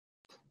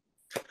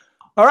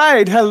All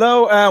right,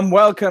 hello and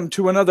welcome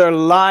to another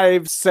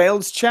live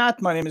sales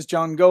chat. My name is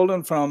John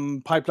Golden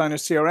from Pipeliner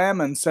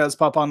CRM and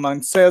SalesPOP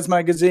Online Sales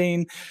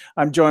Magazine.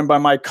 I'm joined by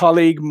my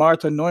colleague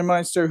Martha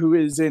Neumeister, who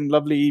is in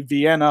lovely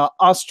Vienna,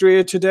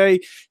 Austria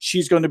today.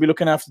 She's going to be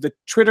looking after the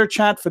Twitter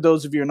chat. For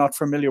those of you who are not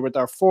familiar with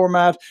our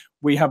format,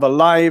 we have a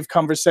live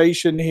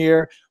conversation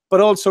here, but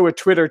also a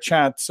Twitter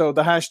chat. So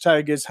the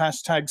hashtag is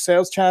hashtag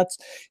sales chats.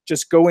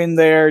 Just go in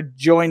there,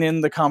 join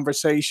in the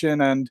conversation,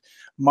 and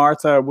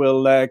Martha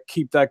will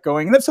keep that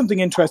going. And if something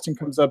interesting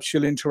comes up,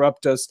 she'll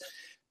interrupt us.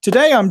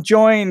 Today, I'm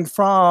joined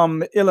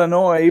from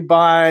Illinois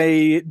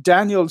by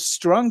Daniel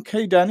Strunk.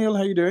 Hey, Daniel,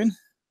 how you doing?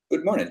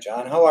 Good morning,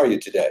 John. How are you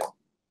today?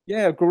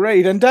 Yeah,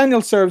 great. And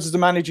Daniel serves as the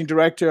managing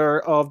director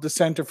of the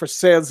Center for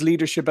Sales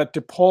Leadership at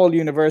DuPaul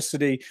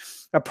University,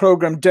 a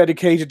program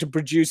dedicated to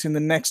producing the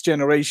next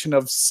generation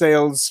of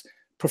sales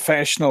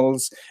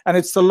professionals. And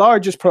it's the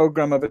largest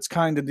program of its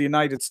kind in the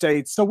United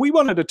States. So we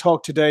wanted to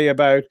talk today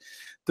about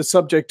the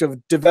subject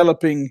of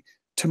developing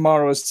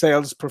tomorrow's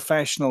sales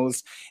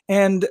professionals.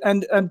 And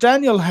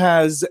Daniel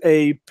has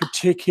a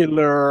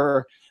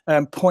particular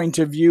point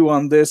of view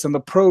on this and the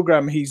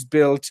program he's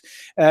built.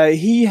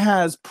 He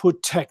has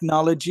put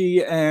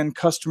technology and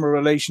customer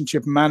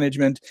relationship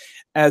management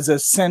as a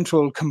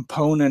central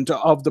component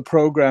of the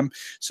program.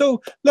 So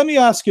let me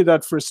ask you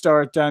that for a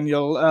start,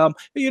 Daniel. A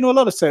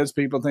lot of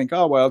salespeople think,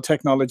 oh, well,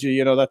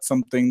 technology, that's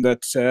something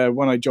that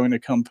when I join a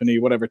company,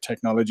 whatever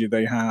technology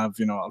they have,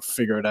 I'll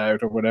figure it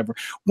out or whatever.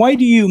 Why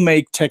do you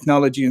make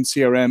technology and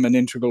CRM an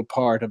integral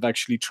part of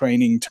actually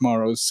training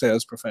tomorrow's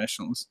sales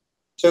professionals?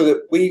 So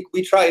that we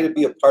try to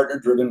be a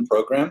partner-driven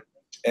program,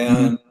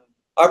 and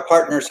our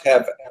partners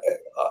have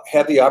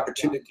the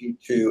opportunity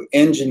to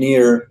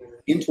engineer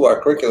into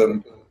our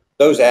curriculum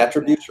those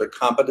attributes or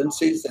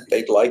competencies that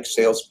they'd like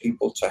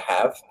salespeople to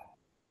have.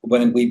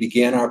 When we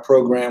began our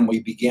program, we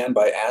began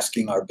by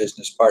asking our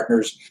business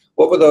partners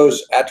what were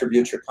those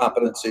attributes or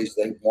competencies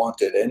they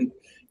wanted, and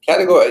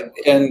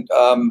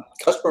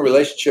customer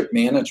relationship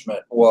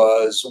management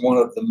was one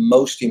of the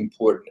most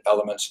important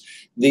elements.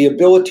 The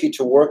ability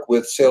to work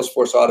with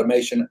Salesforce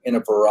automation in a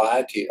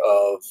variety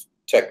of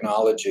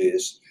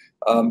technologies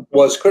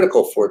was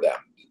critical for them.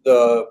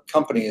 The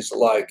companies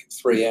like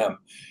 3M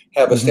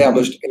have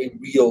established a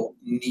real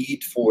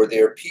need for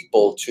their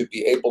people to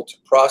be able to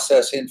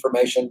process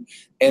information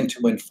and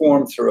to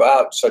inform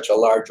throughout such a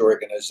large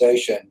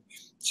organization.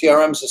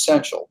 CRM is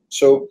essential.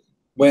 So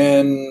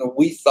when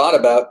we thought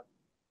about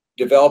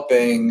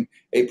developing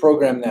a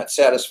program that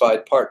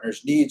satisfied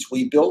partners' needs,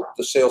 we built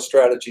the sales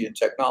strategy and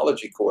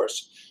technology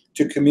course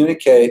to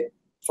communicate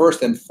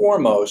first and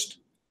foremost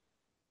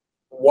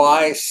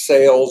why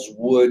sales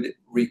would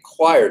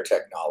require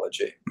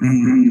technology.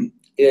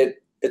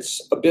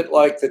 It's a bit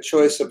like the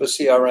choice of a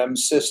CRM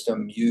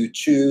system. You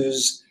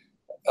choose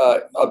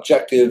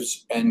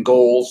objectives and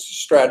goals,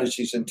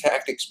 strategies and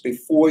tactics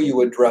before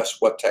you address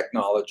what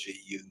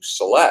technology you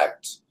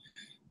select.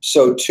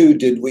 So too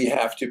did we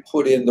have to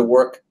put in the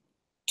work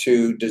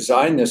to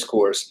design this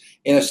course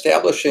in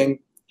establishing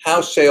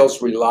how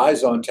sales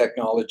relies on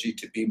technology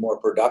to be more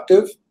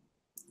productive.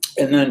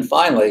 And then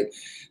finally,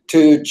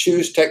 to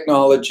choose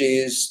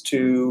technologies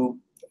to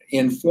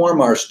inform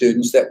our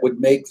students that would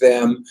make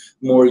them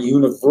more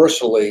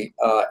universally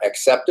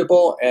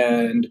acceptable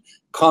and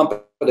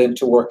competent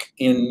to work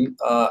in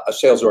a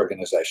sales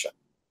organization.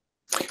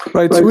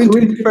 Right. So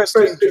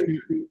interesting.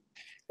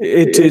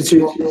 It is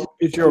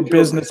your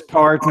business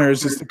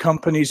partners, it's the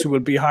companies who will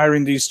be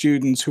hiring these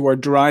students who are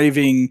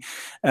driving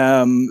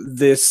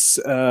this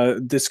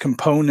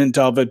component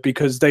of it,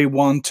 because they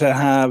want to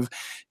have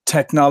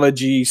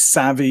technology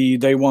savvy.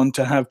 They want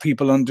to have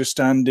people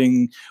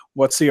understanding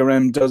what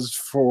CRM does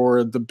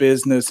for the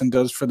business and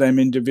does for them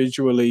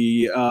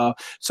individually.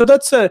 So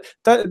that's a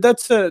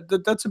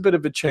bit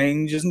of a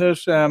change, isn't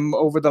it?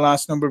 Over the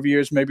last number of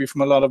years, maybe from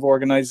a lot of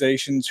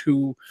organizations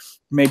who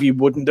maybe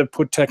wouldn't have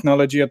put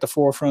technology at the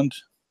forefront.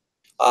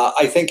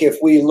 I think if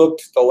we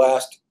looked at the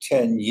last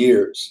 10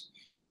 years,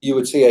 you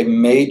would see a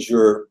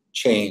major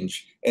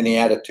change in the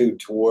attitude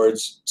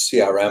towards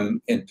CRM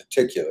in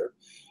particular.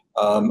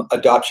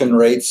 Adoption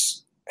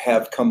rates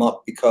have come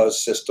up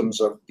because systems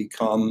have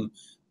become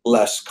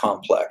less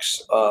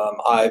complex.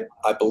 I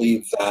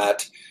believe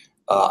that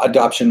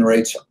adoption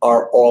rates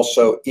are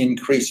also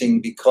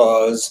increasing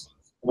because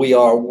we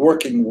are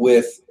working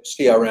with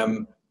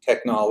CRM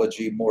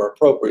technology more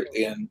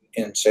appropriately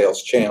in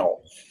sales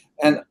channel.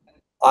 And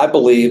I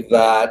believe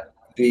that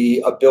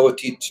the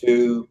ability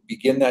to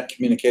begin that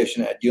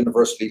communication at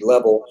university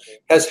level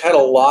has had a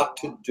lot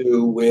to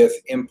do with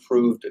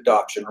improved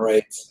adoption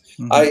rates.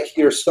 I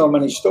hear so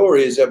many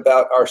stories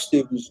about our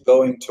students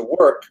going to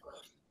work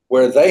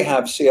where they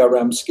have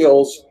CRM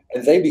skills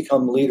and they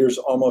become leaders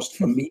almost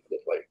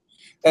immediately.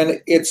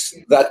 And it's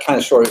that kind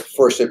of story.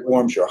 First, it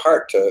warms your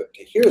heart to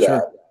hear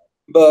that.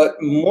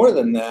 But more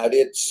than that,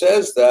 it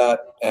says that,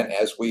 and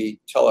as we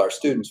tell our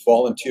students,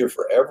 volunteer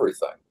for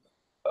everything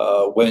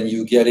when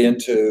you get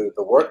into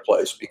the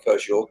workplace,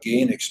 because you'll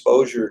gain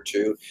exposure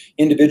to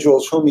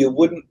individuals whom you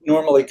wouldn't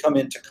normally come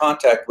into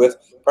contact with,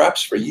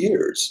 perhaps for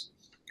years.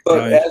 But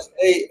Right.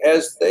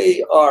 as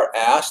they are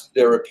asked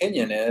their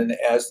opinion and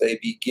as they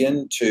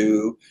begin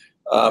to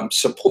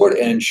support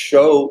and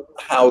show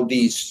how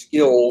these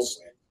skills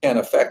can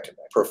affect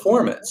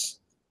performance,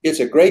 it's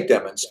a great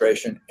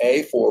demonstration,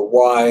 A, for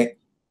why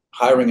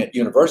hiring at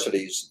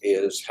universities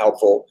is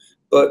helpful,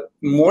 but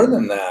more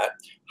than that,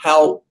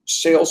 how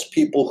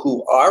salespeople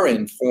who are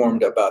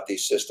informed about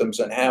these systems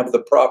and have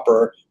the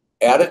proper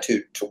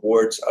attitude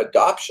towards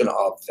adoption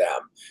of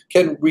them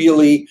can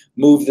really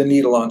move the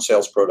needle on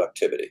sales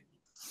productivity.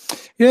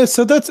 Yeah,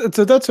 so that's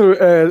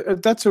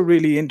a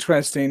really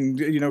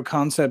interesting,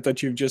 concept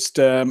that you've just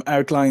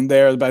outlined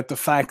there about the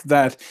fact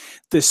that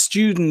the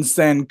students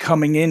then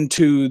coming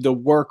into the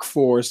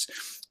workforce,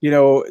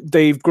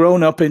 they've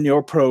grown up in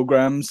your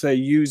programs,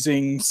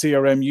 using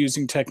CRM,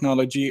 using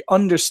technology,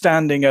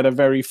 understanding at a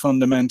very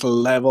fundamental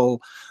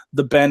level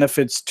the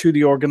benefits to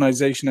the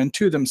organization and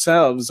to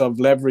themselves of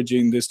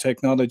leveraging this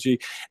technology.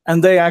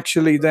 And they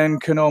actually then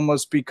can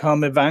almost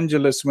become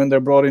evangelists when they're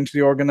brought into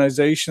the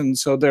organization.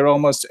 So they're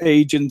almost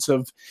agents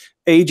of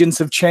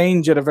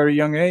change at a very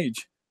young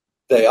age.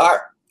 They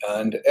are.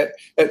 And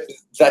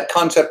that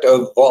concept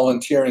of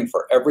volunteering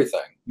for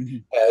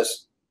everything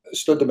has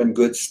stood them in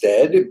good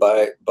stead.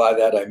 By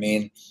that, I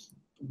mean,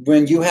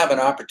 when you have an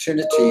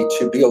opportunity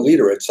to be a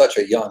leader at such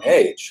a young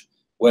age,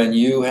 when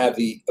you have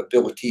the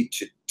ability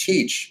to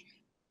teach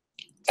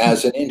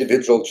as an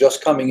individual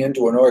just coming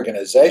into an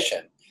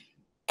organization,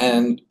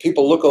 and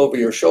people look over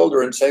your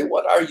shoulder and say,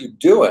 "What are you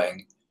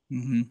doing?"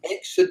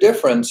 Makes a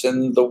difference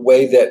in the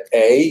way that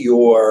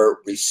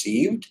you're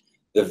received,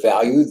 the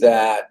value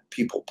that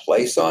people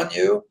place on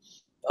you.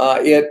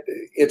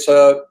 It's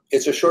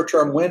a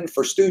short-term win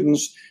for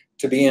students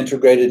to be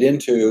integrated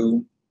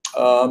into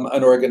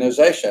an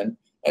organization.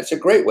 It's a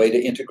great way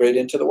to integrate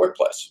into the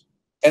workplace.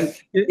 And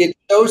it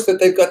shows that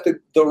they've got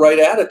the right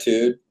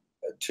attitude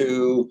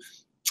to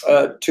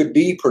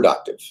be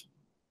productive.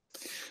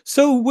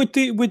 So with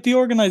the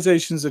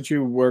organizations that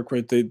you work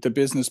with, the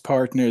business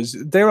partners,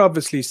 they're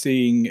obviously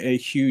seeing a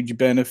huge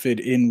benefit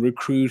in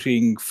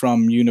recruiting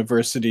from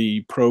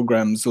university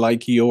programs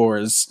like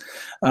yours,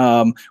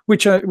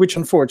 which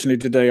unfortunately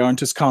today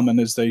aren't as common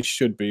as they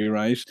should be,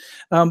 right?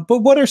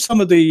 But what are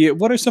some of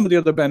the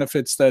other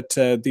benefits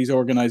that these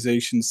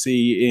organizations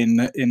see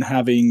in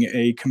having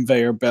a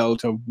conveyor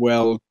belt of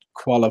well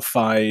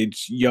qualified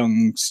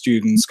young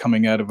students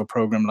coming out of a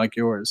program like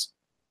yours?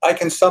 I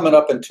can sum it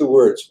up in 2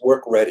 words: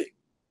 work ready.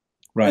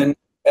 Right.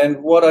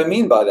 And what I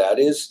mean by that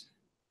is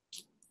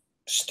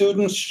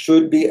students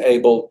should be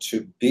able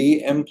to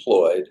be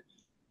employed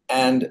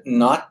and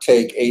not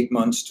take 8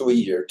 months to a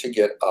year to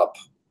get up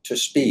to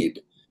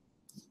speed.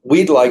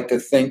 We'd like to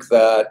think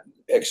that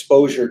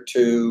exposure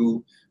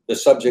to the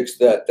subjects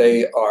that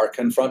they are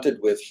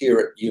confronted with here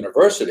at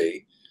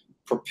university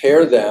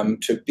prepare them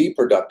to be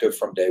productive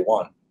from day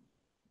one.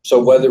 So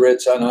whether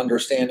it's an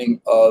understanding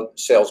of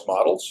sales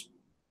models,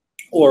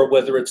 or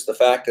whether it's the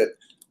fact that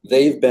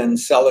they've been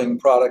selling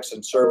products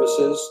and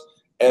services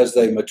as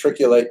they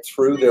matriculate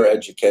through their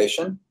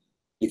education,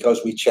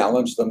 because we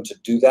challenge them to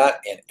do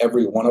that in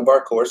every one of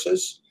our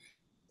courses,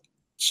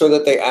 so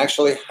that they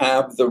actually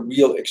have the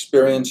real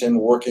experience in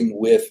working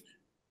with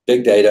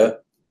big data,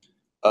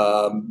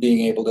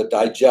 being able to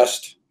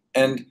digest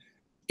and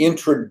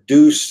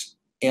introduce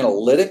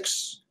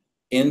analytics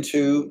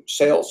into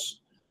sales.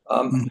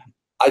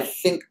 I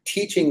think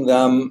teaching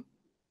them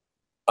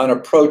an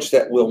approach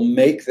that will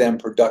make them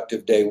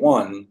productive day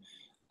one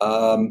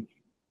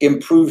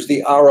improves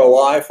the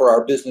ROI for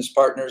our business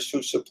partners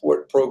who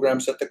support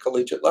programs at the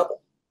collegiate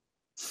level.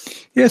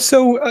 Yeah,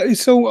 so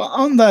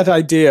on that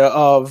idea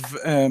of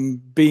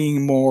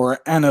being more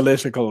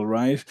analytical,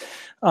 right?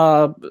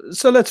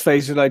 So let's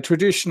face it, like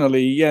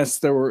traditionally, yes,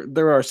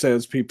 there are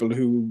salespeople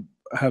who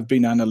have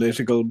been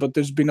analytical, but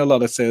there's been a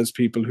lot of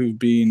salespeople who've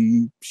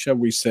been, shall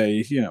we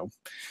say,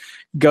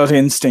 gut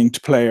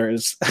instinct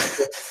players,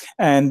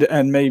 and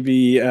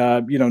maybe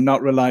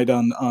not relied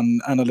on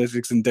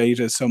analytics and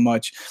data so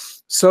much.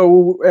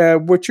 So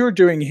what you're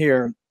doing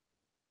here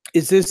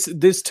is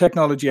this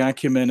technology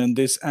acumen and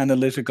this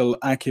analytical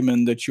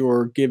acumen that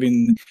you're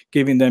giving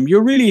them.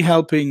 You're really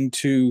helping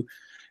to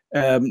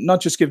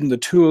not just give them the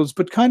tools,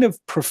 but kind of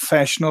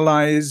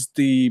professionalize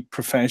the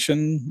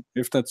profession,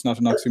 if that's not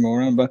an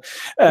oxymoron. But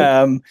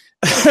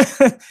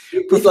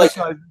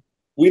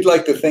we'd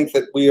like to think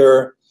that we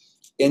are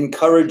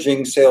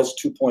encouraging sales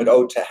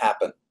 2.0 to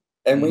happen.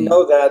 And we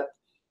know that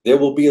there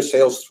will be a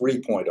sales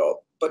 3.0.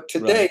 But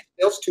today,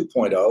 sales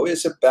 2.0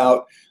 is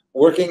about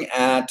working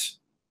at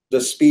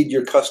the speed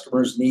your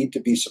customers need to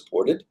be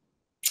supported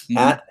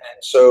at.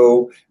 And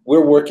so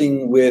we're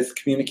working with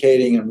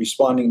communicating and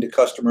responding to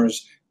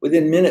customers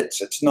within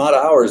minutes. It's not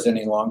hours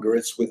any longer,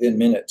 it's within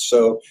minutes.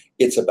 So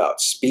it's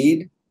about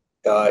speed.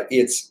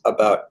 It's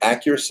about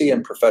accuracy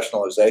and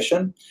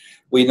professionalization.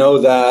 We know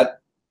that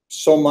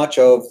so much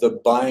of the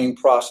buying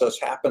process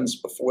happens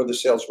before the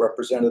sales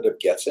representative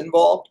gets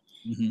involved.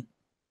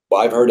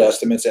 I've heard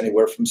estimates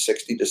anywhere from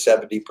 60 to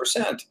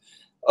 70%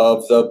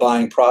 of the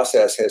buying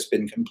process has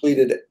been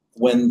completed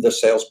when the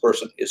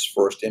salesperson is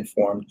first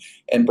informed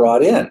and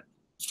brought in.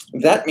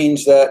 that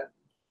means that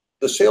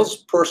the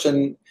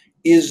salesperson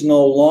is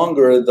no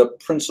longer the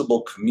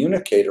principal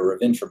communicator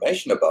of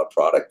information about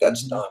product.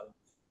 That's done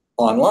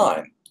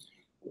online.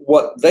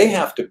 What they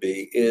have to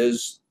be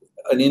is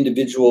an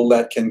individual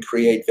that can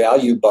create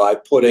value by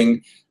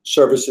putting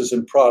services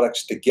and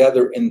products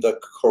together in the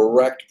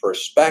correct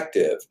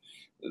perspective.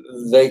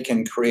 They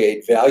can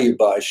create value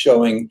by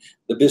showing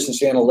the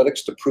business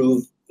analytics to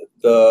prove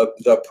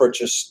the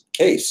purchase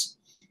case.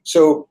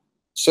 So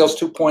Sales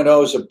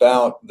 2.0 is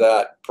about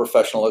that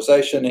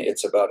professionalization,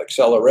 it's about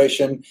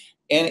acceleration,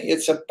 and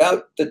it's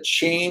about the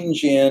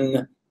change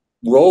in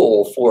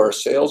role for a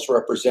sales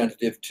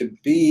representative to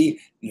be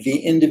the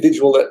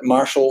individual that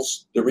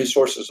marshals the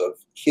resources of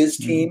his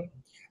team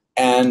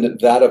and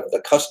that of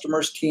the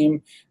customer's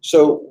team.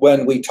 So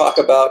when we talk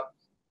about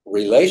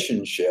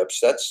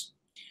relationships,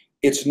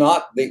 it's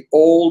not the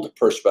old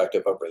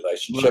perspective of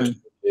relationships,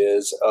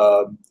 is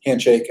a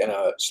handshake and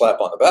a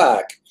slap on the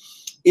back.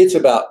 It's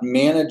about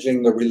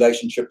managing the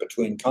relationship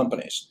between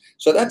companies.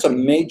 So that's a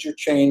major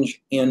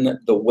change in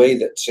the way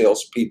that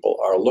salespeople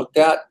are looked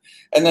at.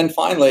 And then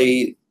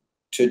finally,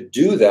 to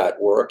do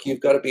that work,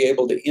 you've got to be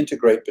able to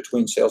integrate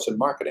between sales and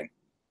marketing.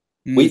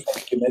 We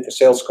think you make a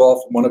sales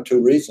call for one of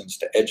two reasons: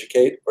 to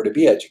educate or to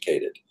be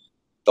educated.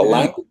 The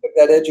language of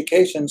that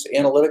education is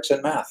analytics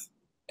and math.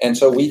 And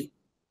so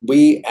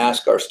we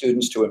ask our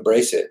students to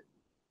embrace it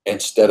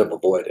instead of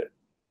avoid it.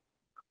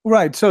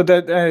 Right. So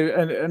that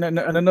and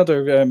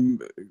another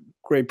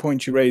great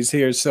point you raise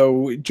here.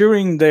 So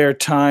during their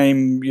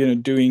time,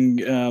 doing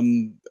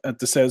at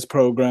the sales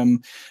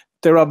program,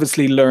 they're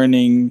obviously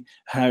learning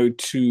how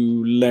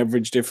to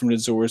leverage different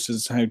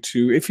resources, how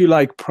to, if you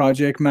like,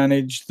 project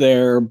manage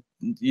their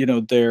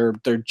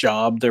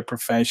job, their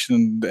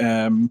profession,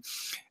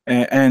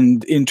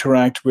 and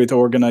interact with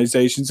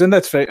organizations. And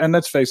let's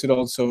face it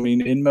also, I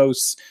mean, in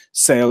most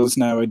sales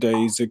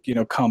nowadays,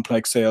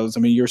 complex sales, I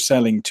mean, you're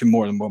selling to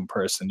more than one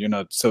person,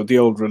 so the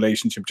old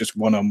relationship, just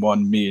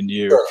one-on-one, me and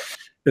you,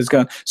 is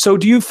gone. So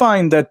do you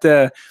find that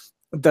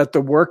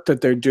the work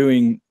that they're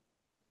doing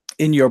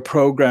in your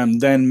program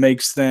then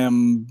makes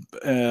them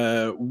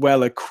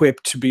well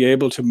equipped to be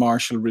able to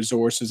marshal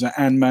resources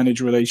and manage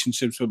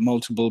relationships with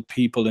multiple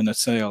people in a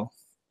sale?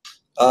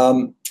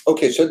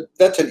 Okay, so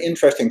that's an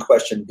interesting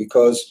question,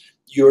 because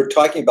you're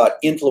talking about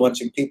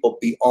influencing people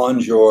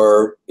beyond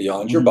your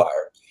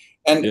buyer.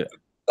 And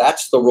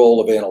that's the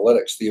role of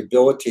analytics, the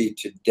ability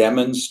to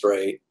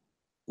demonstrate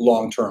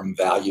long-term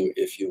value,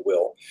 if you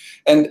will.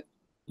 And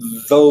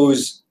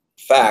those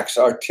facts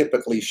are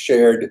typically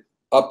shared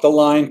up the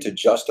line to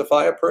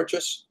justify a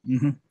purchase.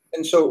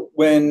 And so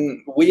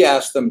when we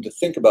ask them to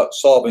think about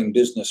solving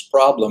business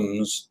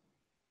problems,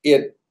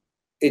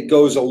 it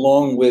goes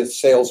along with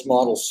sales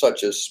models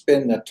such as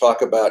SPIN that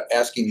talk about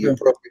asking the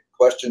appropriate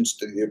questions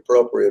to the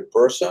appropriate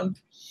person.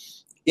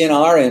 In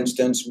our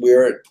instance,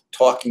 we're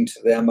talking to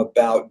them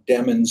about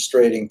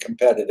demonstrating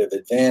competitive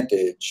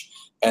advantage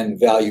and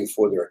value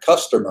for their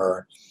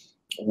customer,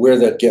 where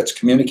that gets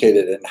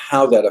communicated and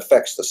how that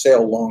affects the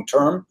sale long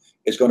term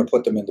is going to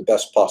put them in the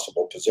best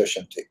possible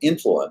position to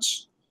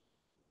influence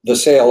the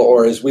sale,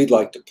 or as we'd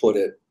like to put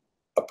it,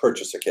 a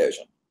purchase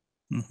occasion.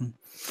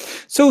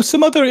 So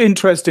some other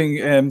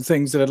interesting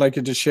things that I'd like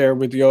you to share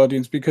with the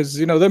audience, because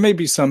there may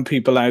be some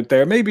people out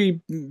there, maybe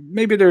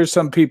there are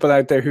some people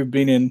out there who've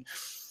been in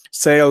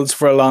sales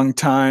for a long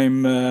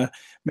time,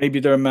 maybe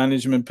they're in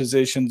management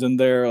positions, and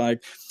they're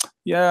like,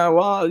 yeah,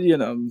 well,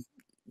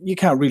 you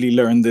can't really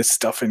learn this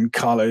stuff in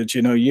college.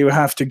 You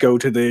have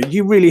to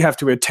you really have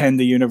to attend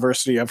the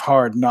University of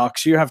Hard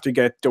Knocks. You have to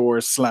get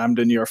doors slammed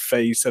in your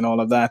face and all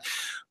of that.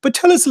 But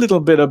tell us a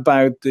little bit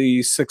about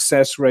the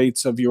success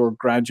rates of your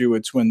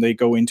graduates when they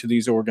go into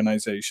these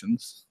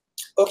organizations.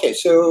 Okay,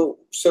 so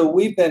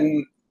we've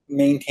been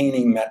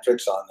maintaining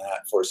metrics on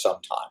that for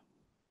some time.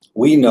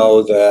 We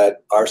know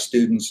that our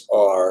students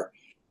are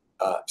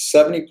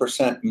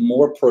 70%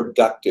 more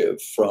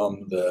productive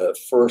from the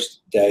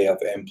first day of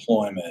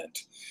employment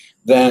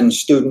than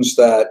students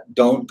that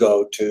don't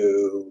go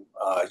to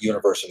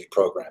university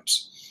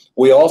programs.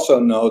 We also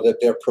know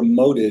that they're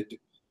promoted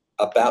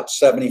about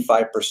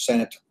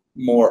 75%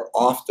 more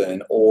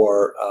often,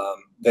 or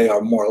they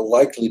are more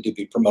likely to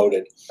be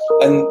promoted.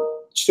 And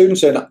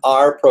students in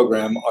our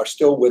program are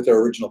still with their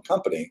original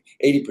company.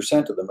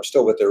 80% of them are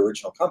still with their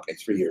original company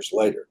 3 years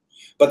later.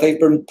 But they've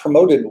been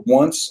promoted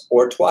once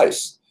or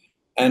twice,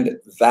 and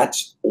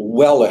that's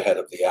well ahead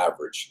of the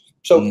average.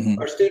 So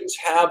our students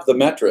have the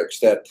metrics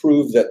that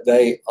prove that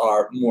they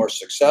are more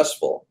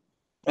successful.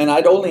 And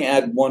I'd only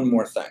add one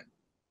more thing.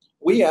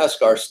 We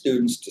ask our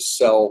students to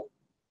sell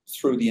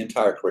through the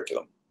entire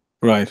curriculum.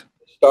 Right.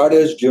 Start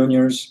as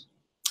juniors.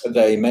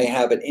 They may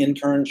have an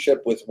internship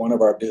with one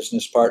of our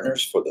business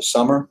partners for the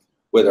summer,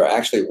 where they're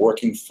actually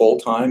working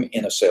full-time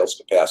in a sales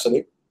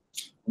capacity.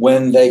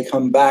 When they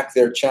come back,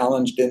 they're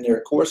challenged in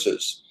their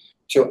courses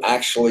to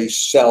actually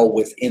sell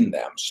within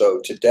them.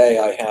 So today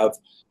I have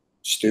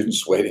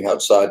students waiting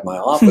outside my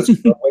office,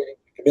 waiting to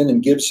come in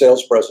and give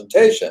sales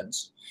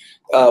presentations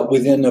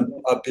within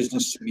a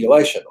business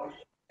simulation.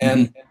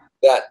 And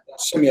that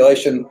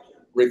simulation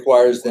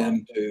requires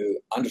them to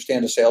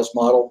understand a sales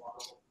model,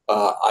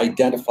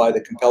 identify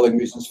the compelling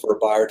reasons for a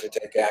buyer to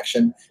take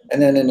action,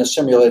 and then in a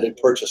simulated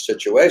purchase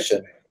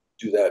situation,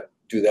 do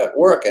that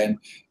work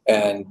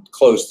and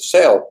close the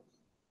sale.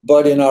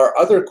 But in our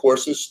other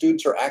courses,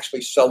 students are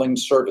actually selling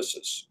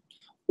services,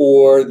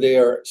 or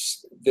they're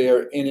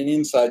in an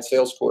inside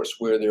sales course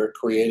where they're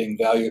creating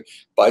value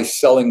by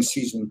selling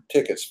season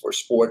tickets for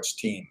sports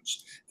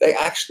teams. They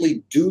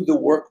actually do the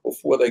work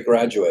before they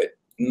graduate.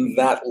 And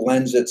that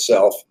lends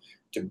itself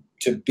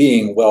to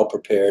being well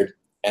prepared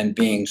and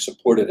being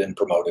supported and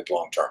promoted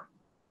long term.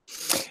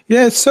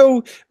 Yeah,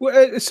 so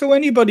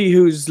anybody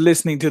who's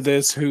listening to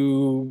this,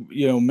 who,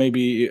 you know,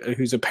 maybe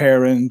who's a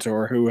parent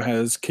or who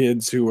has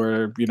kids who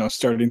are, you know,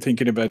 starting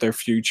thinking about their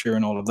future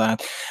and all of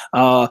that,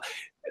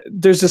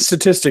 there's a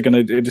statistic, and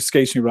it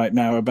escapes me right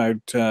now,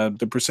 about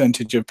the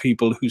percentage of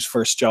people whose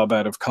first job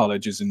out of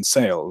college is in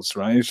sales,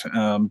 right?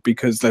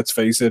 Because let's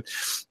face it,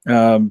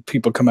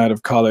 people come out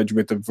of college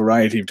with a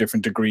variety of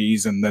different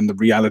degrees, and then the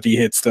reality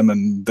hits them,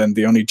 and then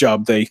the only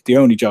job they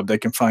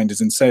can find is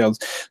in sales.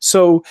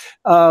 So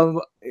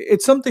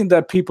it's something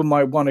that people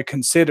might want to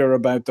consider,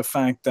 about the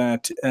fact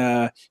that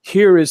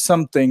here is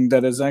something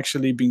that has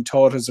actually been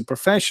taught as a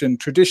profession,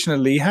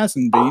 traditionally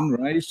hasn't been,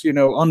 right? You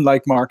know,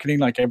 unlike marketing,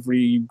 like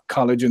every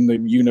college in the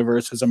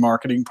universe has a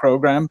marketing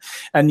program,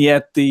 and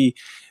yet the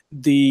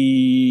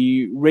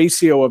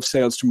ratio of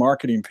sales to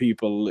marketing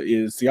people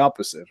is the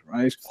opposite,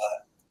 right?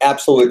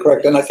 Absolutely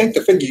correct. And I think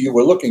the figure you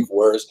were looking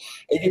for is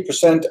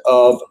 80%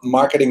 of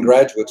marketing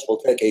graduates will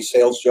take a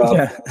sales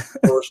job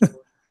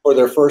for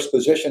their first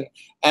position.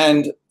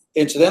 And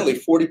incidentally,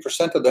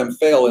 40% of them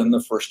fail in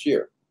the first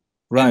year.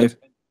 Right.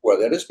 Well,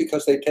 that is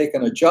because they've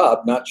taken a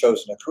job, not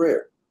chosen a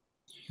career.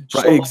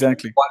 Right,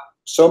 exactly.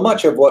 So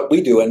much of what we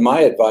do, and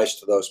my advice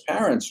to those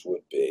parents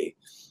would be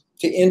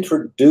to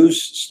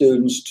introduce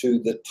students to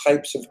the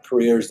types of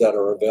careers that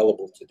are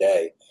available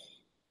today.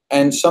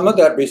 And some of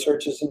that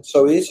research isn't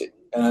so easy.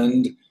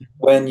 And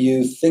when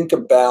you think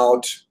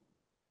about,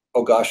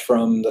 oh gosh,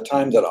 from the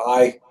time that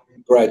I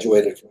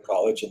graduated from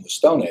college in the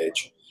Stone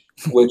Age,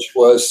 which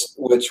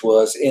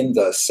was in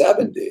the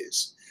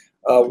 70s,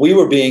 we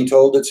were being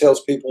told that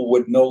salespeople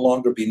would no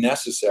longer be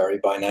necessary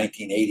by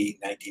 1980,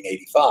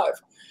 1985.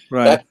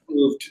 Right. That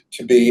proved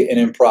to be an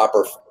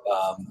improper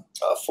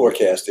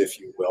forecast, if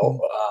you will.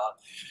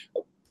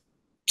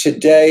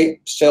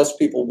 Today,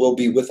 salespeople will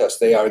be with us.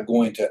 They are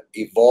going to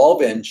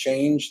evolve and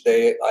change.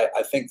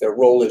 I think their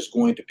role is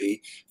going to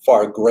be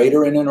far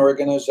greater in an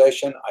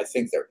organization. I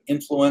think their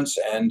influence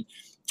and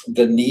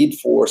the need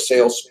for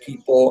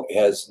salespeople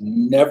has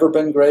never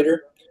been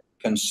greater.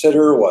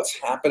 Consider what's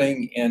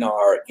happening in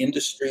our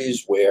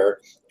industries, where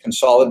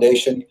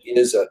consolidation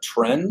is a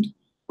trend,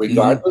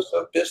 regardless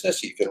of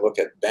business. You can look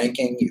at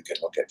banking, you can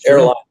look at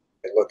airlines,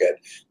 you can look at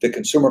the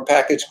consumer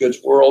packaged goods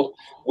world,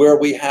 where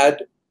we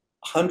had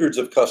hundreds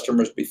of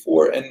customers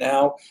before, and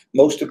now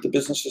most of the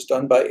business is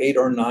done by 8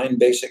 or 9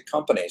 basic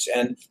companies.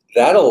 And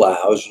that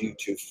allows you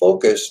to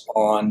focus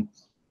on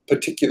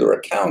particular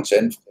accounts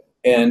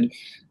and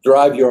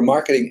drive your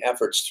marketing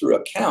efforts through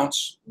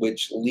accounts,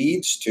 which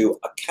leads to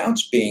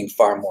accounts being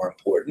far more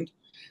important.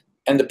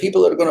 And the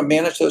people that are going to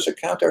manage those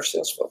accounts are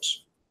sales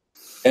folks.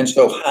 And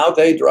so how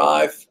they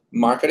drive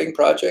marketing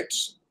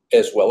projects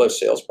as well as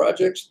sales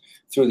projects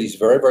through these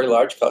very, very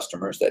large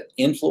customers that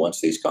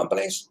influence these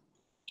companies,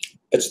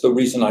 it's the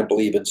reason I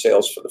believe in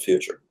sales for the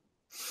future.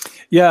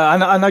 Yeah,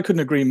 and I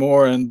couldn't agree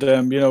more. And,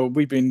 you know,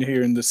 we've been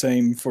hearing the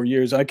same for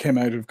years. I came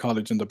out of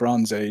college in the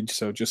Bronze Age,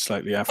 so just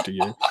slightly after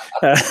you,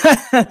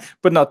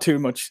 but not too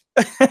much.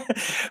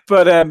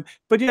 But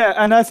yeah,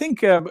 and I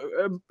think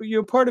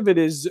part of it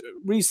is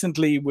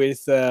recently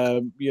with,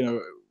 you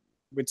know,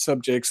 with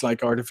subjects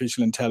like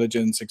artificial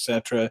intelligence,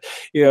 etc.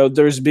 You know,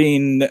 there's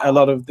been a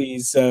lot of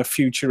these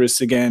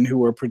futurists again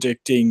who are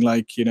predicting,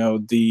 like, you know,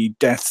 the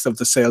deaths of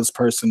the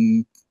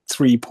salesperson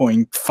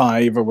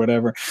 3.5 or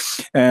whatever.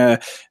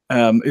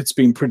 It's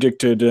been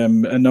predicted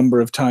a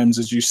number of times,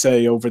 as you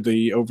say, over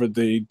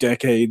the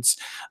decades.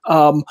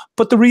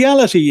 But the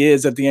reality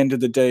is, at the end of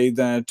the day,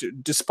 that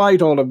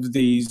despite all of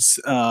these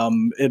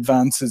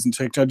advances in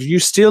technology, you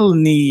still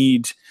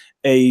need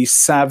a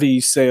savvy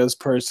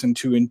salesperson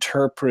to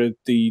interpret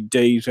the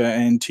data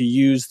and to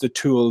use the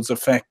tools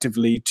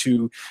effectively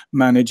to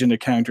manage an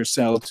account or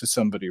sell to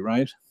somebody,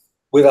 right?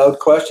 Without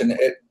question.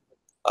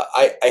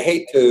 I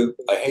hate to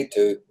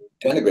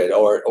denigrate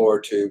or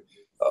to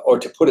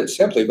put it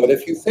simply, but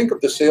if you think of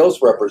the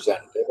sales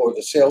representative or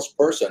the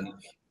salesperson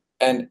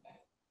and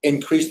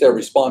increase their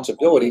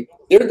responsibility,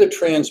 they're the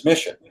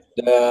transmission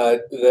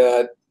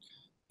that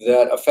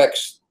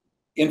affects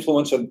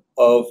influence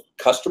of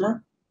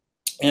customer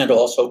and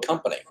also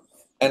company.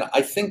 And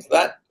I think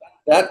that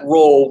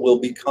role will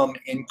become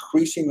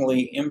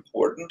increasingly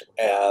important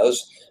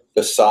as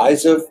the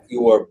size of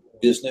your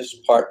business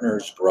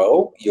partners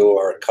grow,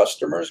 your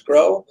customers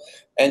grow,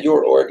 and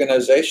your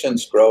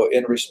organizations grow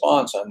in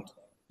response. And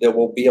there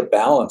will be a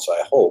balance,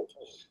 I hope.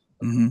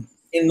 Mm-hmm.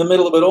 In the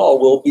middle of it all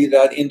will be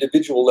that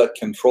individual that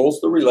controls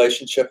the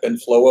relationship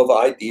and flow of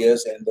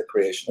ideas and the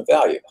creation of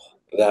value.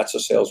 that's a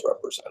sales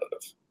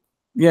representative.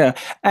 Yeah,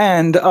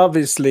 and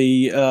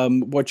obviously,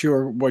 what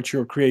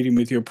you're creating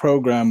with your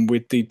program,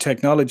 with the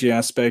technology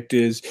aspect,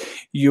 is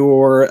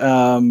you're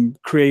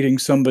creating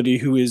somebody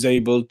who is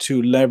able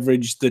to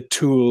leverage the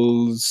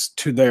tools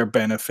to their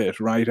benefit,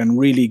 right, and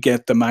really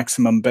get the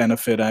maximum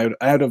benefit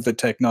out of the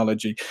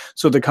technology.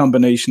 So the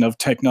combination of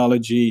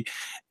technology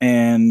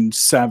and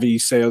savvy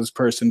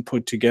salesperson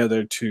put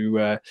together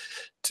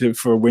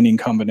for a winning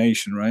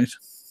combination, right?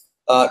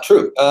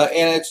 True,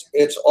 and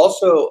it's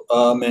also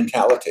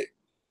mentality.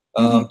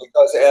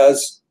 Because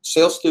as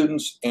sales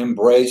students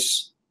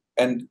embrace,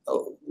 and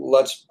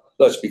let's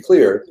be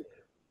clear,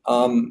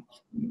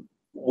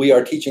 we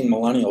are teaching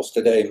millennials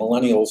today.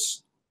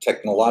 Millennials'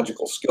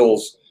 technological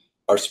skills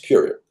are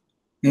superior.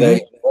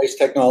 They embrace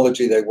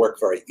technology. They work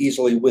very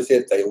easily with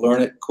it. They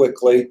learn it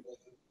quickly.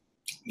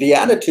 The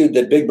attitude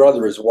that Big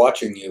Brother is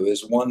watching you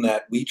is one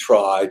that we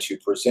try to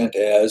present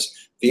as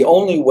the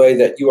only way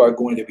that you are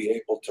going to be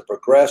able to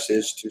progress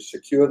is to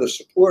secure the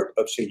support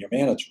of senior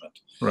management.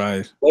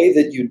 Right. The way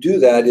that you do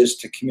that is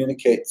to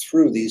communicate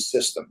through these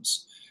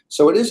systems.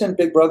 So it isn't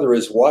Big Brother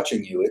is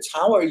watching you. It's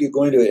how are you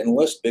going to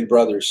enlist Big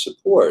Brother's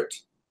support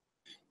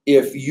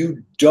if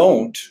you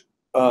don't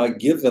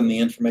give them the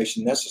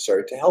information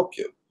necessary to help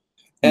you.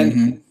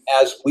 And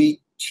as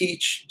we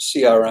teach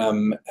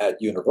CRM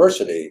at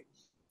university,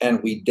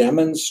 and we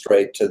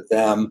demonstrate to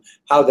them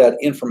how that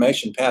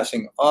information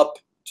passing up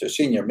to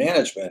senior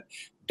management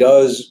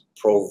does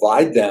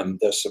provide them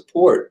the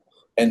support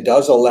and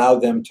does allow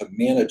them to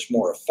manage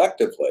more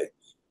effectively,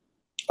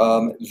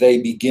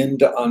 they begin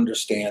to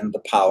understand the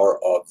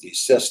power of these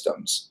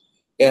systems.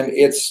 And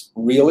it's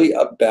really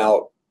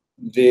about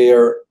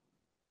their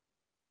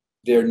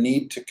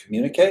need to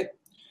communicate,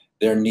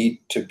 their need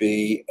to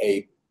be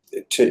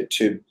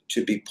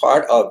to be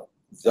part of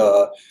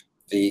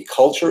the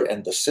culture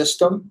and the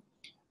system.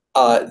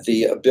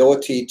 The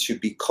ability to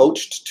be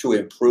coached to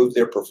improve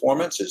their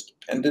performance is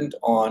dependent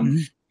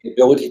on the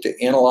ability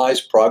to analyze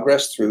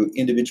progress through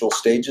individual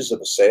stages of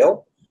a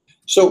sale.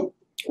 So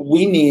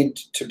we need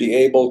to be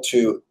able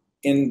to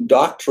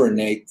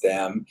indoctrinate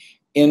them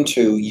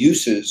into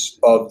uses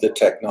of the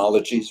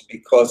technologies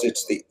because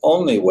it's the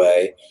only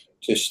way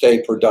to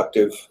stay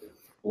productive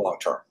long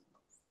term.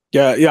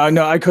 Yeah,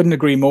 no, I couldn't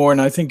agree more.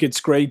 And I think it's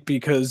great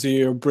because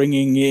you're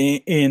bringing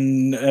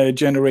in a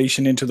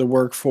generation into the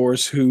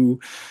workforce who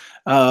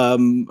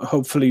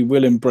hopefully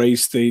will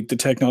embrace the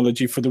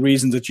technology for the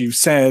reasons that you've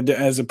said,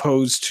 as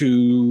opposed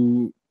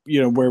to,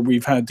 where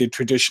we've had the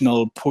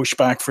traditional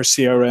pushback for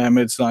CRM.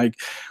 It's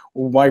like,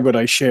 why would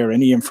I share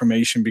any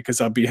information because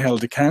I'll be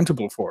held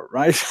accountable for it,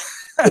 right?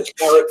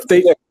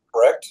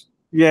 Correct.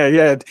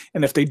 Yeah.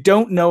 And if they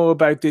don't know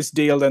about this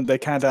deal, then they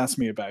can't ask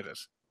me about it.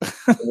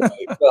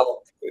 Right.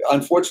 Well,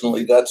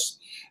 unfortunately, that's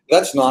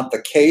not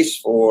the case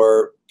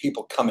for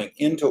people coming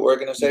into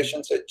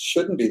organizations. It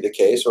shouldn't be the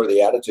case, or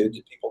the attitude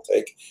that people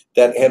take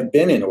that have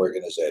been in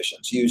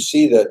organizations. You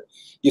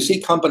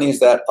see companies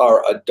that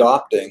are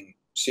adopting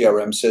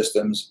CRM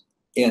systems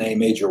in a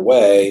major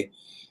way,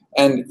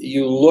 and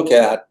you look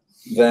at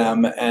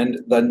them and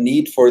the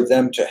need for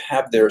them to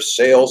have their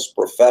sales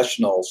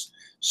professionals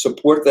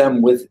support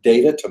them with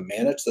data to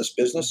manage this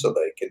business so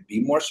they can be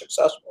more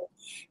successful.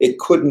 It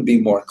couldn't be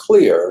more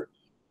clear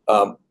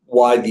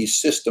why these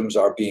systems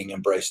are being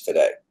embraced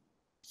today.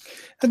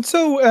 And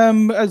so,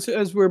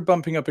 as we're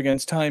bumping up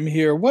against time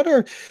here, what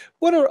are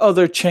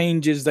other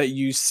changes that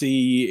you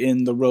see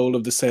in the role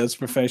of the sales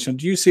professional?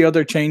 Do you see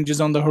other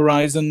changes on the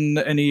horizon?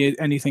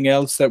 Anything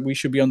else that we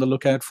should be on the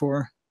lookout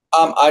for?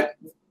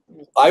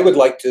 I would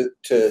like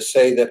to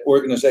say that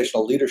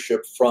organizational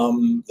leadership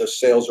from the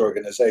sales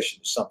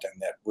organization is something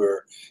that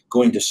we're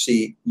going to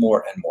see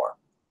more and more.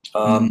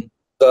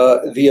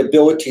 The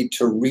ability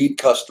to read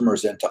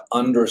customers and to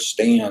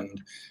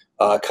understand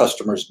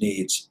customers'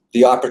 needs,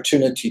 the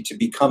opportunity to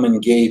become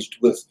engaged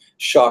with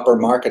shopper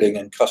marketing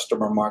and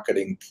customer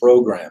marketing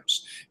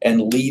programs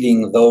and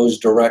leading those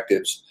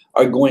directives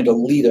are going to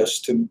lead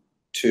us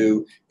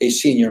to a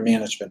senior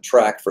management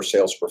track for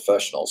sales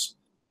professionals.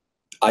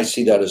 I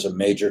see that as a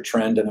major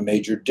trend and a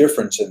major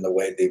difference in the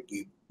way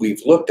that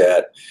we've looked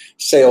at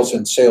sales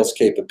and sales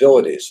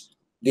capabilities.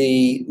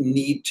 The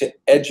need to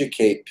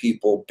educate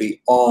people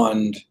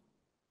beyond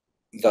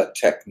the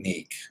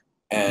technique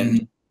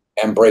and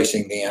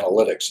embracing the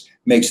analytics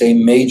makes a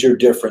major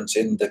difference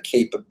in the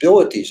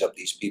capabilities of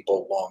these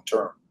people long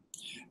term.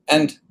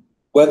 And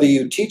whether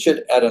you teach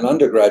it at an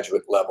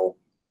undergraduate level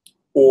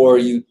or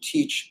you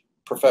teach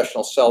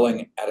professional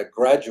selling at a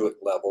graduate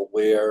level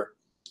where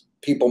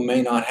people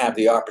may not have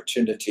the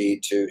opportunity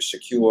to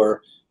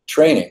secure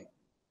training,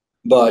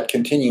 but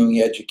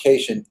continuing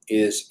education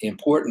is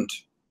important.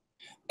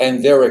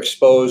 And they're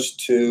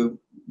exposed to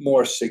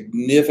more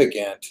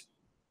significant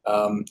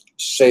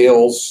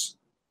sales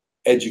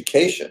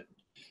education.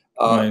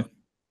 Right.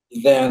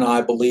 Then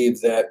I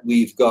believe that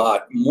we've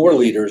got more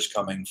leaders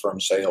coming from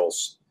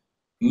sales,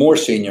 more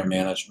senior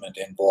management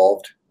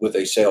involved with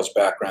a sales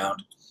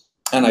background.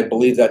 And I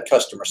believe that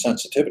customer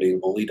sensitivity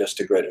will lead us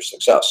to greater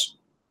success.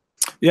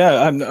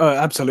 Yeah,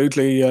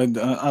 absolutely.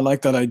 I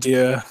like that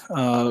idea.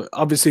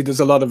 Obviously, there's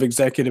a lot of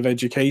executive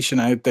education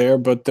out there,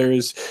 but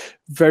there's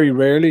very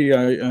rarely,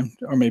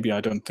 or maybe I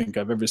don't think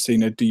I've ever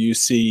seen it. Do you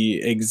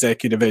see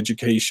executive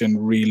education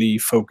really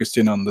focused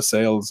in on the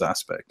sales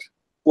aspect?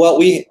 Well,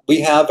 we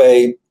have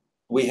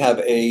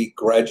a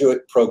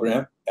graduate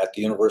program at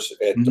the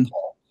University at Hmm.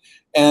 DePaul,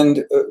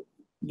 and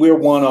we're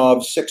one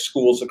of 6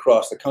 schools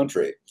across the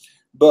country.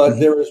 But Hmm.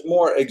 there is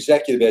more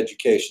executive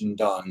education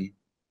done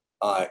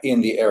in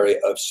the area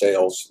of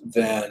sales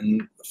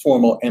than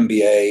formal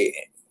MBA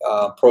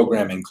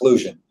program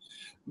inclusion.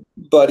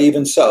 But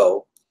even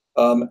so,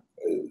 um,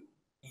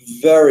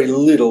 very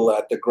little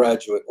at the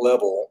graduate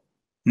level.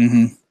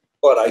 Hmm.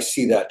 But I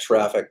see that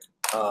traffic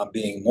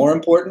being more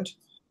important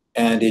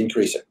and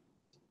increasing.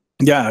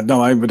 Yeah,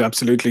 no, I would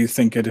absolutely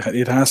think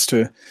it has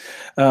to,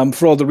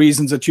 for all the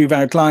reasons that you've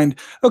outlined.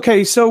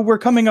 Okay, so we're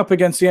coming up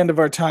against the end of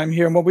our time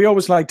here, and what we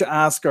always like to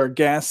ask our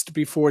guest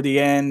before the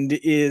end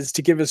is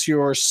to give us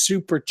your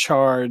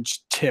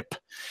supercharged tip,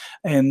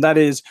 and that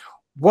is,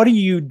 what do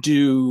you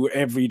do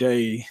every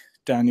day,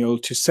 Daniel,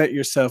 to set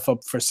yourself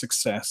up for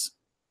success?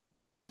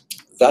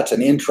 That's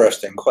an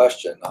interesting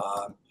question.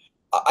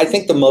 I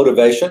think the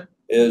motivation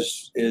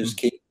is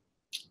key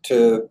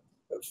to.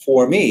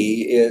 For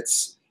me,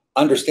 it's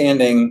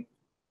understanding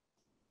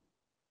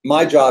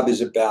my job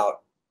is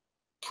about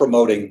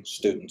promoting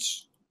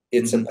students.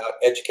 It's Mm-hmm. about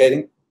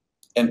educating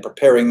and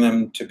preparing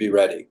them to be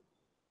ready.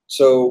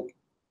 So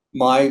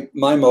my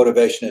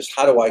motivation is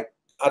how do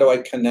I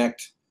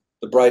connect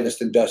the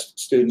brightest and best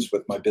students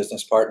with my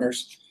business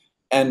partners,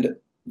 and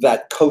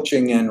that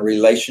coaching and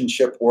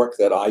relationship work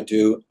that I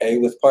do,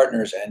 with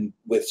partners and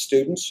with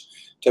students,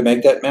 to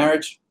make that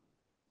marriage.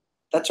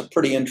 That's a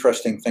pretty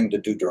interesting thing to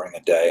do during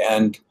a day,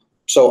 and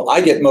so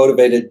I get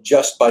motivated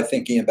just by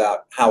thinking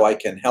about how I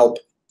can help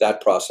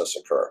that process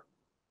occur.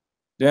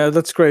 Yeah,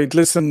 that's great.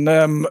 Listen,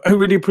 I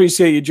really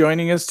appreciate you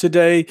joining us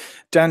today.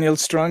 Daniel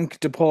Strunk,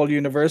 DePaul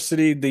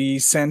University, the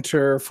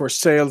Center for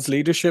Sales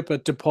Leadership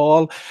at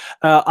DePaul.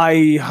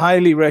 I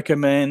highly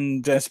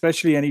recommend,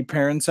 especially any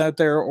parents out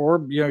there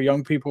or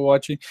young people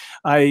watching,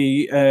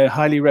 I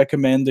highly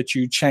recommend that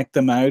you check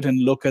them out and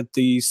look at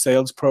the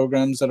sales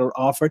programs that are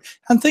offered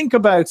and think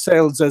about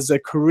sales as a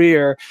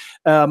career.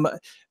 Um,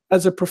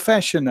 as a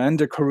profession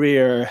and a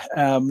career,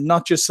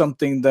 not just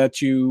something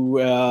that you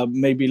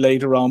maybe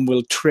later on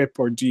will trip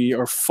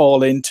or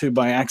fall into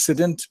by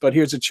accident, but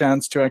here's a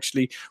chance to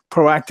actually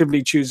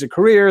proactively choose a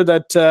career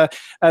that,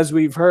 as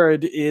we've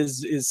heard,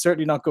 is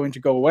certainly not going to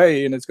go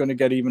away, and it's going to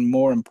get even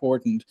more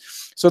important.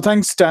 So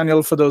thanks,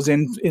 Daniel, for those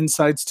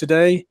insights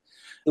today.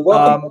 You're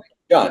welcome, Um,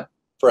 John,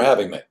 for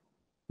having me.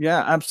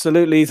 yeah,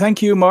 absolutely.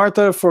 Thank you,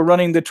 Martha, for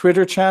running the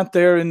Twitter chat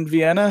there in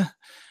Vienna.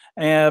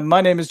 My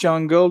name is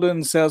John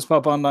Golden,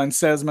 SalesPOP Online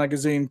Sales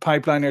Magazine,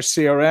 Pipeliner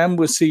CRM.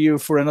 We'll see you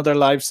for another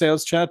live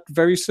sales chat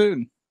very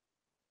soon.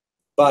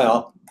 Bye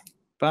all.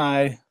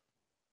 Bye.